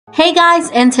Hey guys,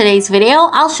 in today's video,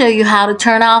 I'll show you how to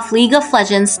turn off League of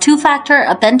Legends two-factor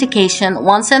authentication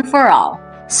once and for all.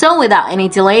 So without any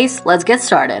delays, let's get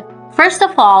started. First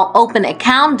of all, open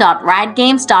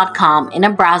account.riotgames.com in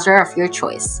a browser of your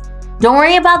choice. Don't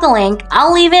worry about the link,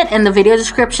 I'll leave it in the video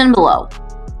description below.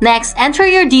 Next, enter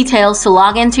your details to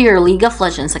log into your League of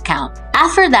Legends account.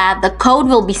 After that, the code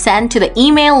will be sent to the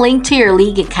email linked to your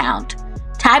League account.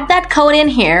 Type that code in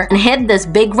here and hit this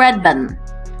big red button.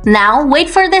 Now, wait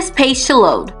for this page to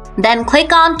load. Then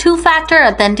click on two-factor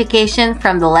authentication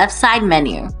from the left side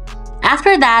menu.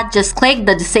 After that, just click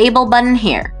the disable button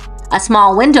here. A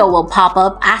small window will pop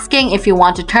up asking if you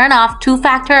want to turn off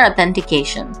two-factor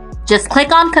authentication. Just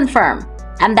click on confirm.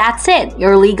 And that's it,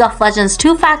 your League of Legends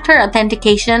two-factor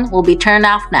authentication will be turned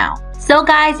off now. So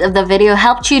guys, if the video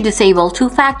helped you disable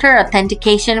two-factor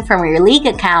authentication from your League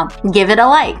account, give it a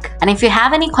like. And if you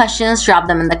have any questions, drop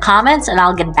them in the comments and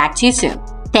I'll get back to you soon.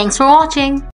 Thanks for watching!